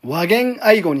和言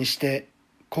愛語にして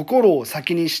心を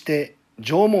先にして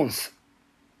縄文す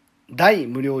大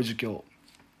無料儒教。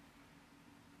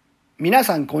皆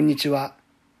さんこんにちは。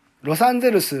ロサン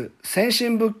ゼルス先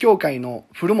進仏教会の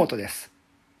古本です。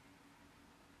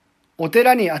お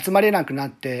寺に集まれなくなっ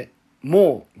て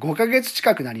もう5ヶ月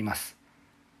近くなります。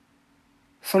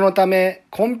そのため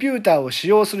コンピューターを使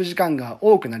用する時間が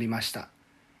多くなりました。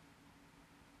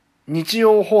日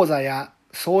曜法座や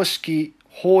葬式、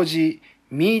法事、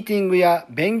ミーティングや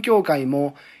勉強会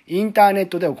もインターネッ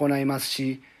トで行います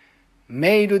し、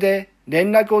メールで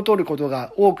連絡を取ること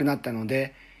が多くなったの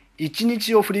で、一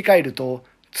日を振り返ると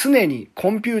常に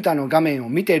コンピューターの画面を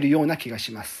見ているような気が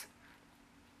します。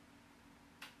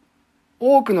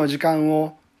多くの時間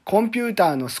をコンピュー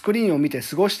ターのスクリーンを見て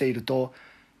過ごしていると、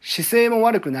姿勢も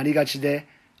悪くなりがちで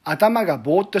頭が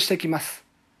ぼーっとしてきます。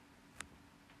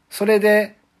それ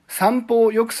で散歩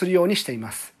をよくするようにしてい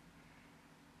ます。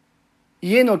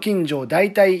家の近所をだ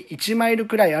いたい1マイル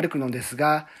くらい歩くのです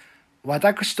が、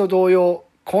私と同様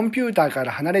コンピューターか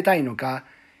ら離れたいのか、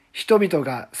人々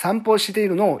が散歩してい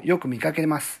るのをよく見かけ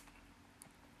ます。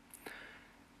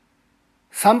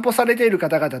散歩されている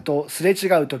方々とすれ違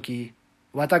うとき、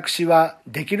私は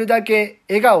できるだけ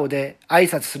笑顔で挨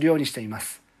拶するようにしていま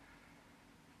す。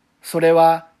それ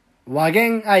は和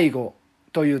言愛語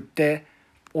といって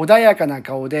穏やかな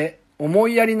顔で思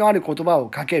いやりのある言葉を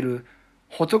かける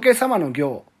仏様の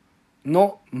行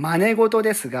の真似事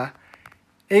ですが、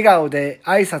笑顔で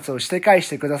挨拶をして返し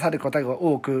てくださる方が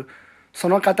多く、そ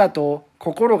の方と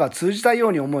心が通じたよ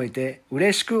うに思えて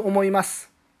嬉しく思いま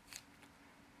す。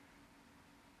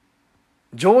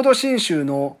浄土真宗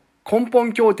の根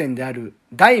本経典である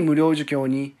大無量寿経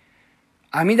に、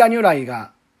阿弥陀如来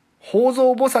が法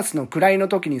蔵菩薩の位の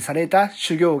時にされた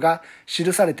修行が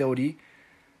記されており、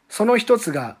その一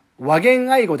つが和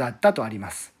言愛語だったとありま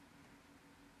す。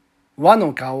和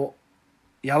の顔、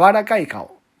柔らかい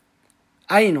顔、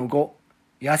愛の語、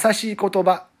優しい言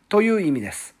葉という意味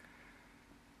です。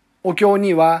お経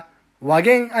には和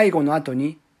言愛語の後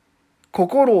に、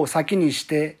心を先にし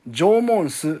て縄文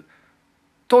す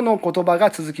との言葉が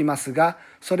続きますが、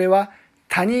それは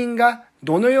他人が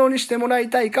どのようにしてもらい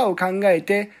たいかを考え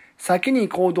て先に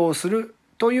行動する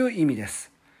という意味です。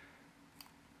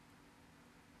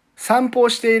散歩を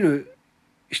している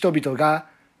人々が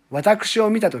私を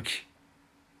見たとき、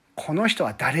この人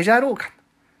は誰じゃろうか、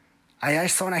怪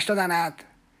しそうな人だな、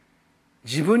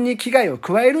自分に危害を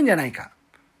加えるんじゃないか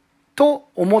と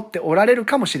思っておられる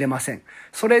かもしれません。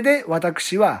それで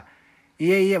私は、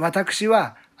いえいえ私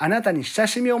はあなたに親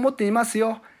しみを持っています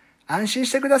よ、安心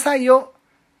してくださいよ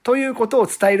ということを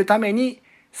伝えるために、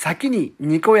先に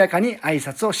にこやかに挨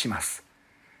拶をします。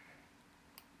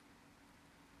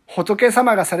仏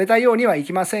様がされたようにはい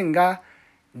きませんが、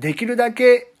できるだ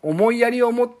け思いやり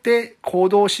を持って行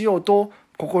動しようと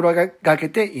心がけ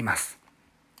ています。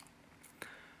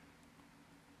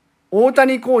大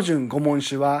谷光純御門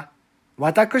主は、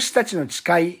私たちの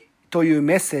誓いという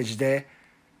メッセージで、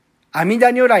阿弥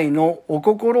陀如来のお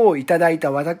心をいただい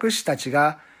た私たち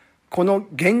が、この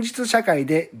現実社会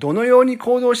でどのように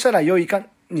行動したらよいか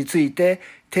について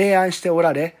提案してお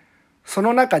られ、そ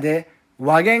の中で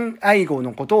和言愛語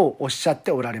のことをおっしゃっ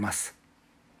ておられます。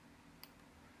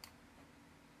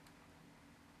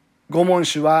御門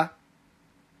主は、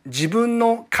自分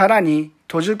の殻に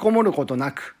閉じこもること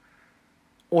なく、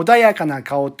穏やかな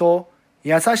顔と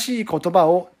優しい言葉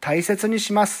を大切に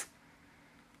します。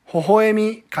微笑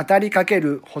み語りかけ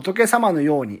る仏様の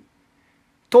ように、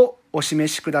とお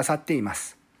示しくださっていま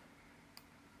す。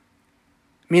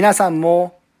皆さん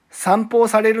も散歩を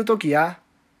されるときや、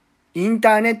イン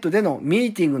ターネットでの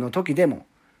ミーティングの時でも、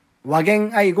和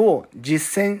言愛語を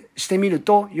実践してみる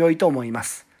と良いと思いま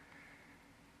す。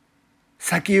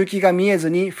先行きが見え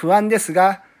ずに不安です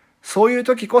が、そういう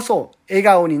時こそ笑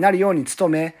顔になるように努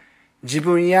め、自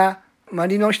分や周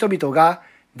りの人々が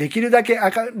できるだけ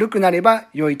明るくなれば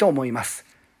良いと思います。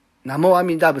ナモ阿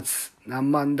弥陀仏、南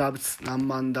無阿弥陀仏、南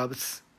無阿弥陀仏。